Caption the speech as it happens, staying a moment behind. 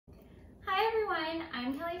everyone,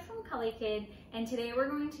 I'm Kelly from Culikid, and today we're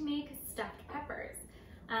going to make stuffed peppers.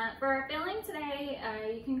 For our filling today,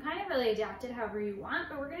 you can kind of really adapt it however you want,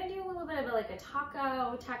 but we're going to do a little bit of a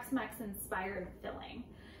taco, Tex-Mex inspired filling.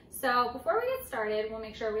 So before we get started, we'll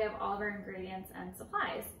make sure we have all of our ingredients and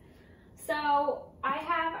supplies. So I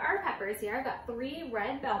have our peppers here. I've got 3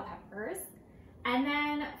 red bell peppers. And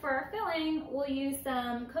then for our filling, we'll use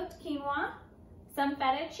some cooked quinoa, some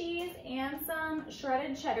feta cheese, and some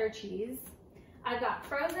shredded cheddar cheese. I've got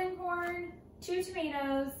frozen corn, 2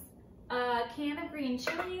 tomatoes, a can of green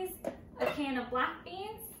chilies, a can of black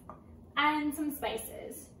beans, and some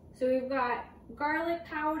spices. So we've got garlic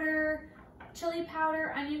powder, chili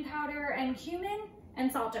powder, onion powder, and cumin,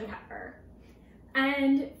 and salt and pepper.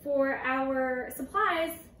 And for our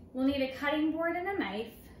supplies, we'll need a cutting board and a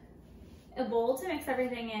knife, a bowl to mix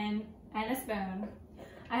everything in, and a spoon.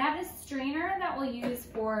 I have this strainer that we'll use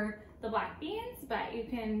for the black beans, but you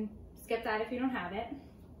can skip that if you don't have it.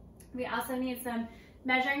 We also need some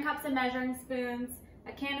measuring cups and measuring spoons,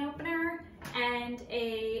 a can opener, and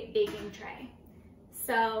a baking tray.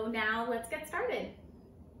 So now let's get started.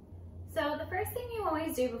 So the first thing you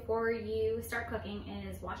always do before you start cooking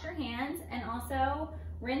is wash your hands and also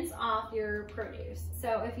rinse off your produce.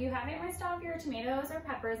 So if you haven't rinsed off your tomatoes or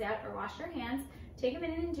peppers yet or washed your hands, take a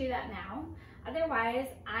minute and do that now. Otherwise,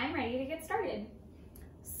 I'm ready to get started.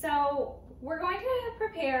 So we're going to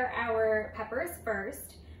prepare our peppers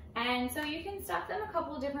first. And so you can stuff them a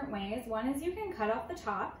couple of different ways. One is you can cut off the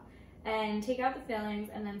top and take out the fillings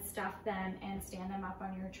and then stuff them and stand them up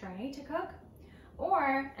on your tray to cook.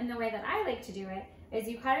 Or, and the way that I like to do it, is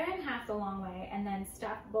you cut it in half the long way and then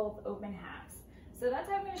stuff both open halves. So that's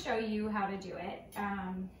how I'm going to show you how to do it.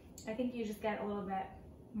 I think you just get a little bit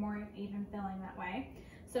more even filling that way.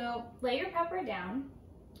 So lay your pepper down,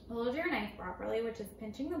 hold your knife properly, which is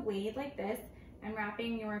pinching the blade like this and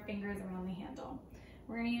wrapping your fingers around the handle.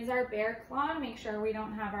 We're going to use our bare claw to make sure we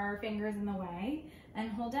don't have our fingers in the way,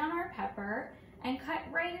 and hold down our pepper and cut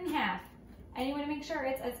right in half. And you want to make sure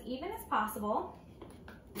it's as even as possible,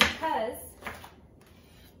 because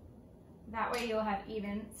that way you'll have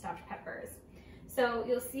even stuffed peppers. So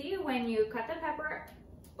you'll see when you cut the pepper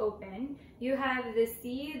open, you have the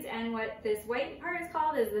seeds, and what this white part is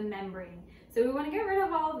called is the membrane. So we want to get rid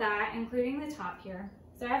of all of that, including the top here.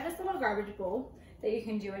 So I have this little garbage bowl that you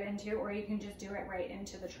can do it into, or you can just do it right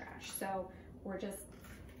into the trash. So we're just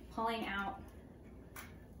pulling out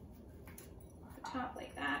the top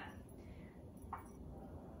like that.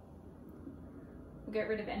 We'll get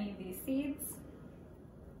rid of any of these seeds.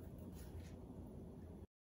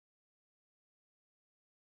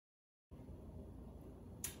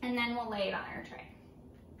 And then we'll lay it on our tray.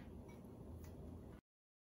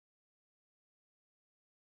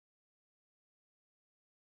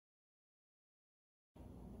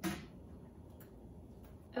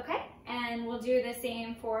 Okay, and we'll do the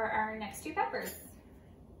same for our next 2 peppers.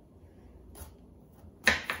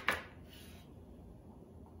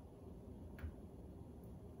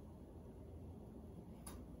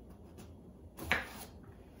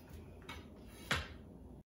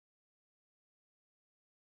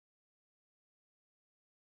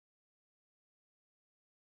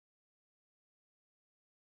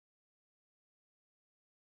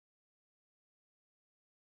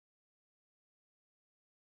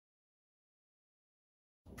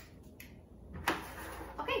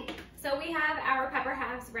 So we have our pepper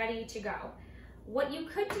halves ready to go. What you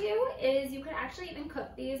could do is you could actually even cook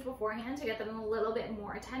these beforehand to get them a little bit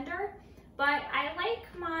more tender, but I like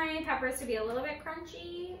my peppers to be a little bit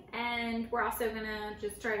crunchy, and we're also gonna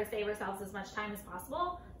just try to save ourselves as much time as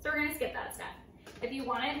possible, so we're gonna skip that step. If you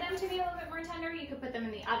wanted them to be a little bit more tender, you could put them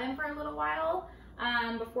in the oven for a little while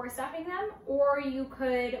before stuffing them, or you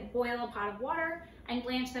could boil a pot of water and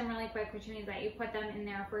blanch them really quick, which means that you put them in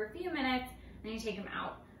there for a few minutes and you take them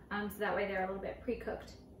out. So that way they're a little bit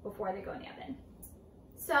pre-cooked before they go in the oven.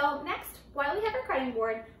 So next, while we have our cutting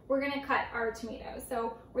board, we're gonna cut our tomatoes.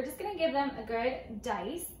 So we're just gonna give them a good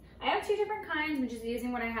dice. I have 2 different kinds, I'm just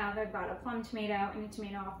using what I have. I've got a plum tomato and a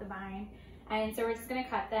tomato off the vine. And so we're just gonna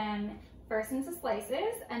cut them first into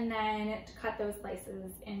slices and then cut those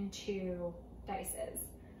slices into dices.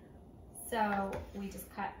 So we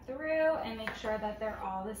just cut through and make sure that they're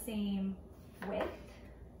all the same width.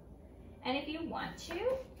 And if you want to,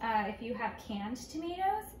 if you have canned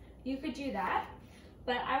tomatoes, you could do that.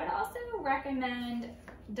 But I would also recommend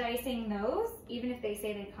dicing those, even if they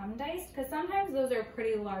say they come diced, because sometimes those are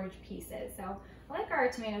pretty large pieces. So I like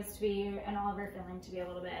our tomatoes to be, and all of our filling to be a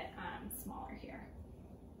little bit smaller here.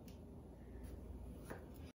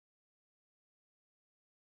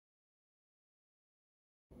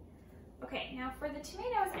 Okay, now for the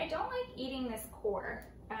tomatoes, I don't like eating this core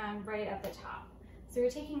right at the top. So we're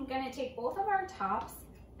gonna take both of our tops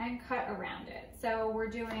and cut around it. So we're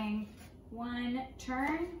doing one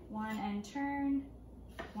turn, one and turn,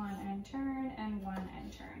 one and turn, and one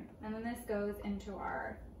and turn. And then this goes into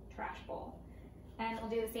our trash bowl. And we'll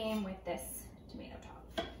do the same with this tomato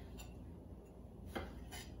top.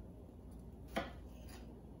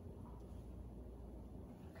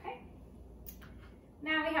 Okay.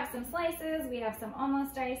 Now we have some slices, we have some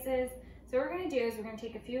almost dices. So what we're gonna do is we're gonna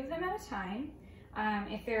take a few of them at a time.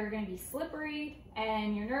 If they're gonna be slippery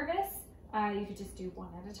and you're nervous, you could just do one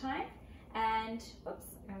at a time. And, oops,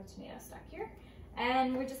 I got a tomato stuck here.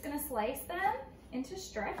 And we're just gonna slice them into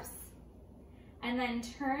strips and then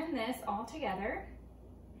turn this all together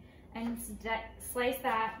and slice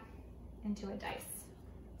that into a dice.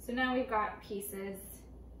 So now we've got pieces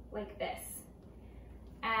like this.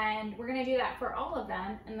 And we're gonna do that for all of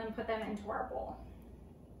them and then put them into our bowl.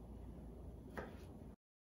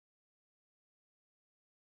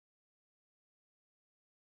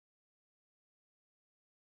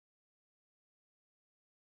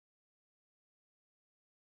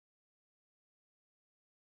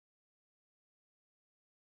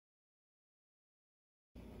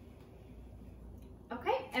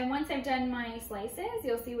 Okay, and once I've done my slices,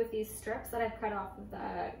 you'll see with these strips that I've cut off of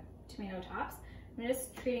the tomato tops, I'm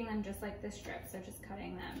just treating them just like the strips, so just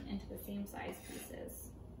cutting them into the same size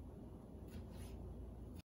pieces.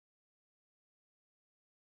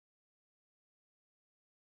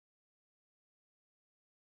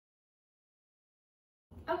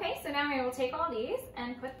 Okay, so now we will take all these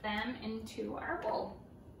and put them into our bowl.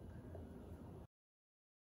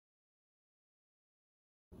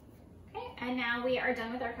 And now we are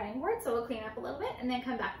done with our cutting board, so we'll clean up a little bit and then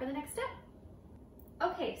come back for the next step.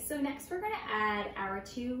 Okay, so next we're gonna add our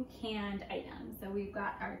 2 canned items. So we've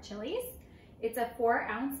got our chilies. It's a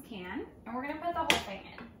 4-ounce can, and we're gonna put the whole thing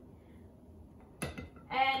in.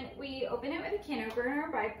 And we open it with a can opener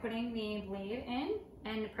by putting the blade in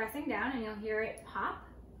and pressing down, and you'll hear it pop.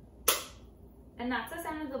 And that's the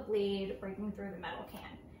sound of the blade breaking through the metal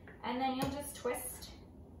can. And then you'll just twist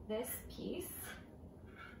this piece.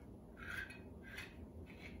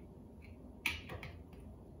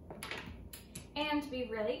 And be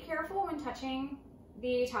really careful when touching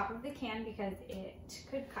the top of the can because it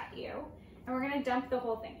could cut you. And we're gonna dump the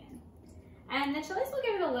whole thing in. And the chilies will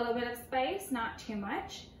give it a little bit of spice, not too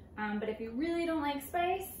much. But if you really don't like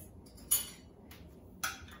spice,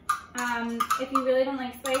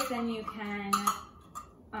 then you can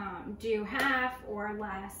do half or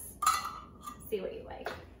less. See what you like.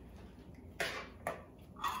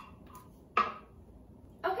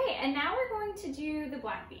 Okay, and now we're going to do the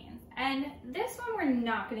black beans. And this one, we're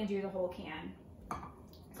not gonna do the whole can.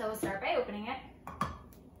 So we'll start by opening it.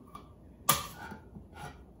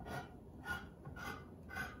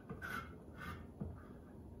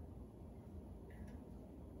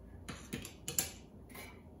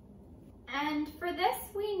 And for this,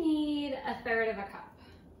 we need 1/3 of a cup.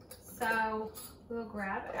 So we'll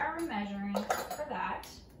grab our measuring cup for that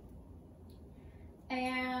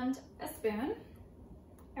and a spoon.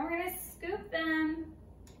 And we're gonna scoop them.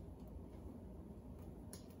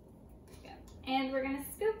 And we're gonna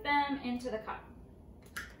scoop them into the cup,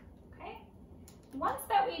 okay? Once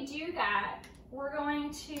that we do that, we're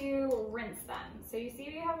going to rinse them. So you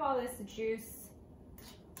see we have all this juice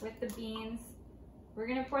with the beans. We're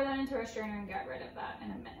gonna pour that into our strainer and get rid of that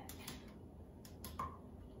in a minute.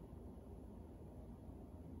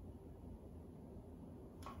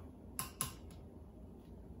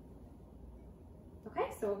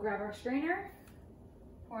 Okay, so we'll grab our strainer,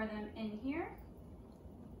 pour them in here.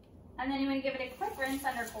 And then you want to give it a quick rinse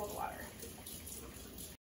under cold water.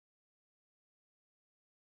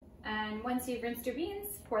 And once you've rinsed your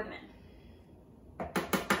beans, pour them in.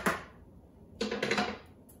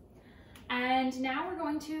 And now we're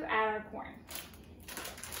going to add our corn.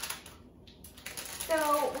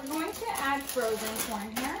 So we're going to add frozen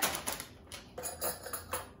corn here.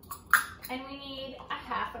 And we need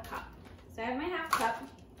 1/2 cup. So I have my 1/2 cup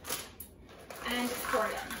and just pour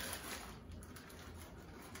it in.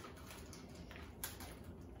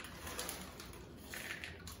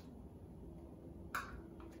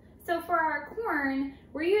 So for our corn,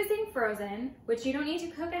 we're using frozen, which you don't need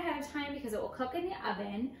to cook ahead of time because it will cook in the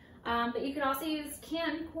oven. But you could also use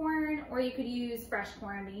canned corn or you could use fresh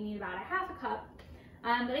corn, but you need about 1/2 cup.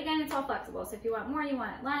 But again, it's all flexible. So if you want more, you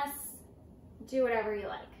want it less, do whatever you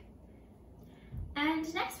like.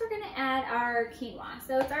 And next we're gonna add our quinoa.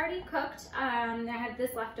 So it's already cooked. I had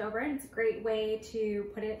this left over and it's a great way to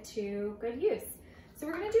put it to good use. So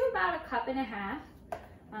we're gonna do about 1.5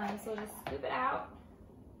 cups. So just scoop it out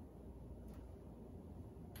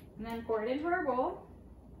and then pour it into our bowl.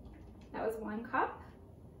 That was 1 cup.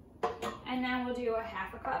 And now we'll do a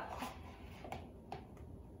 1/2 cup.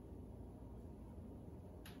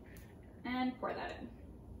 And pour that in.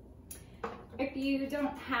 If you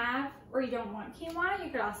don't have or you don't want quinoa,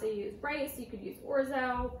 you could also use rice, you could use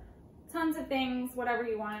orzo, tons of things, whatever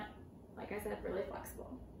you want. Like I said, really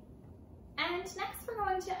flexible. And next we're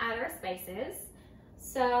going to add our spices.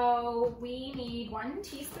 So we need 1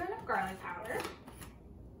 teaspoon of garlic powder.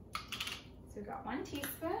 So we've got 1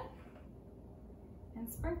 teaspoon and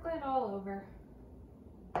sprinkle it all over.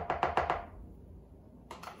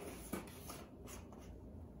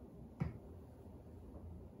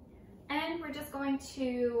 And we're just going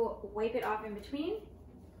to wipe it off in between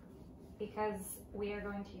because we are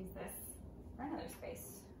going to use this for another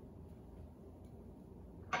spice.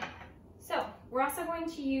 So we're also going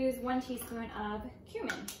to use 1 teaspoon of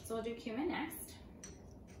cumin. So we'll do cumin next.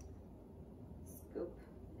 Scoop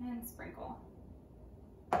and sprinkle.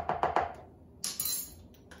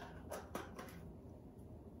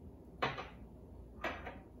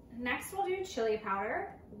 Next we'll do chili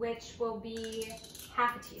powder, which will be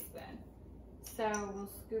 1/2 teaspoon. So we'll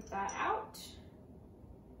scoop that out.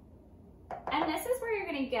 And this is where you're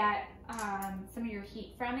gonna get some of your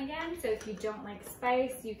heat from again. So if you don't like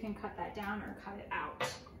spice, you can cut that down or cut it out.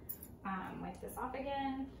 Wipe this off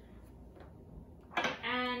again.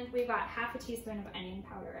 And we've got 1/2 teaspoon of onion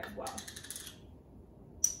powder as well.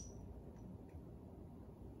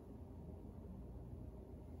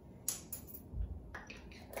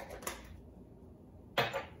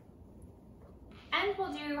 And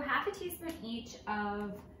we'll do 1/2 teaspoon each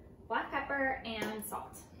of black pepper and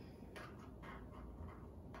salt.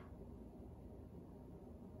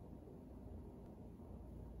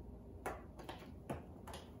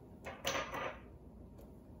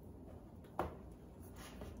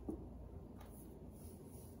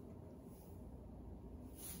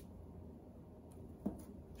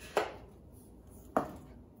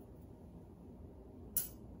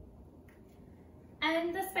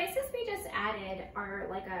 And the spices we just added are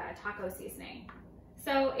like a taco seasoning.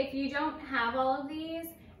 So if you don't have all of these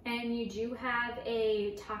and you do have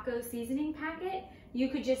a taco seasoning packet, you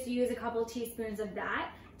could just use a couple teaspoons of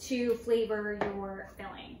that to flavor your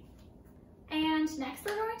filling. And next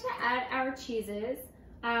we're going to add our cheeses.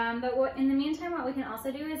 But in the meantime, what we can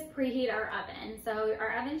also do is preheat our oven. So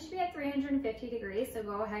our oven should be at 350 degrees, so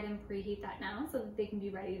go ahead and preheat that now so that they can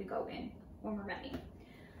be ready to go in when we're ready.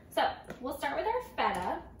 So we'll start with our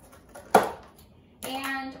feta,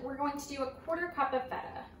 and we're going to do 1/4 cup of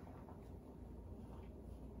feta.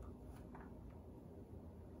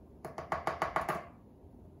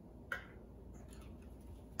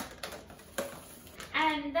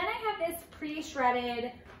 And then I have this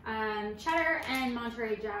pre-shredded cheddar and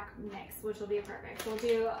Monterey Jack mix, which will be perfect. We'll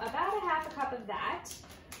do about 1/2 cup of that.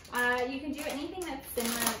 You can do anything that's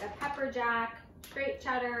similar, like a pepper jack, straight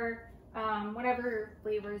cheddar, whatever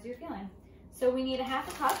flavors you're feeling. So we need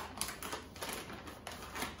 1/2 cup.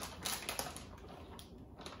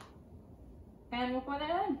 And we'll pour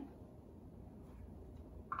that in.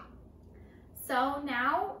 So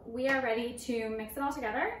now we are ready to mix it all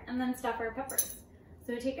together and then stuff our peppers.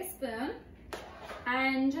 So take a spoon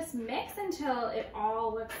and just mix until it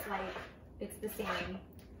all looks like it's the same.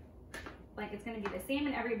 Like it's gonna be the same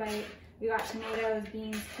in every bite. We got tomatoes,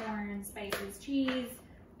 beans, corn, spices, cheese,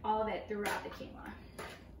 all of it throughout the quinoa.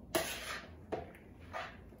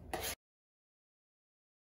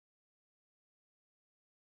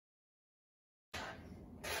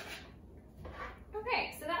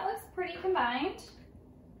 Okay, so that looks pretty combined.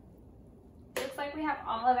 Looks like we have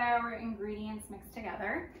all of our ingredients mixed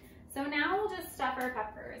together. So now we'll just stuff our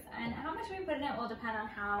peppers, and how much we put in it will depend on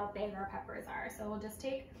how big our peppers are. So we'll just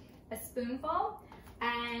take a spoonful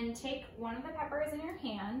and take one of the peppers in your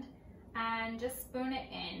hand and just spoon it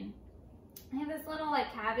in. I have this little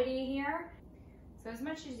like cavity here, so as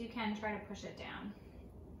much as you can, try to push it down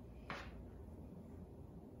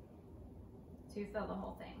to fill the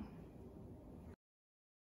whole thing.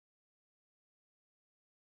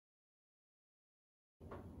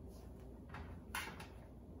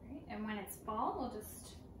 Right, and when it's full, we'll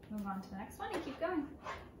just move on to the next one and keep going.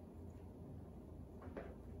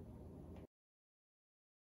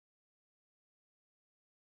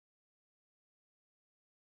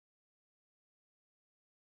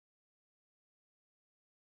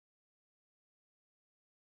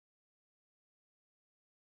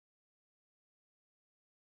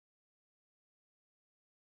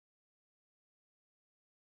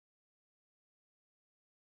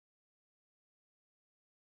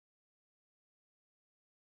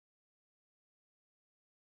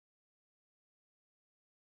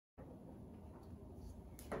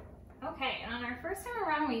 Okay, and on our first time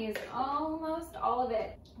around, we used almost all of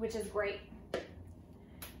it, which is great.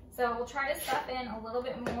 So we'll try to stuff in a little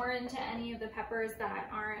bit more into any of the peppers that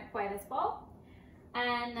aren't quite as full,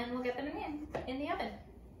 and then we'll get them in the oven.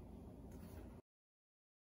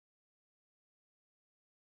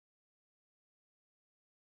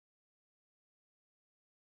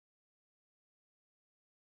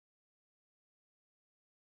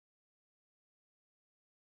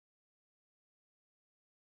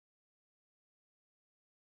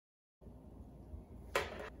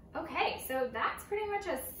 Okay, so that's pretty much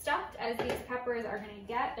as stuffed as these peppers are gonna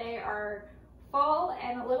get. They are full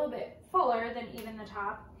and a little bit fuller than even the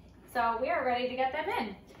top. So we are ready to get them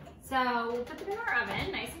in. So we'll put them in our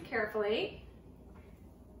oven nice and carefully.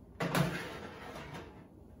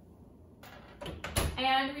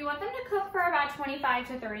 And we want them to cook for about 25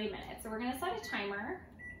 to 30 minutes. So we're gonna set a timer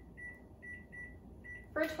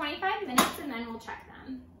for 25 minutes and then we'll check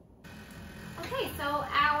them. Okay, so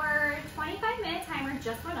our 25-minute timer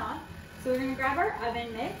just went off. So we're gonna grab our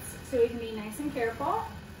oven mitts so we can be nice and careful.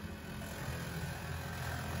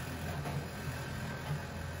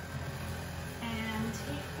 And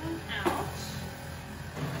take them out.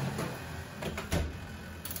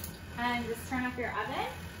 And just turn off your oven.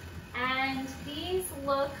 And these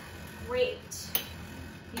look great.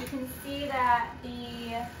 You can see that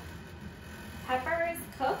the pepper is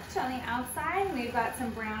cooked on the outside. We've got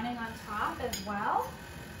some browning on top as well.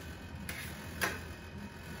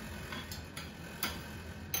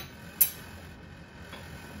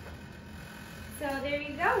 So there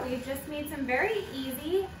you go. We've just made some very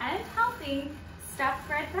easy and healthy stuffed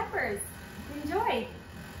red peppers. Enjoy.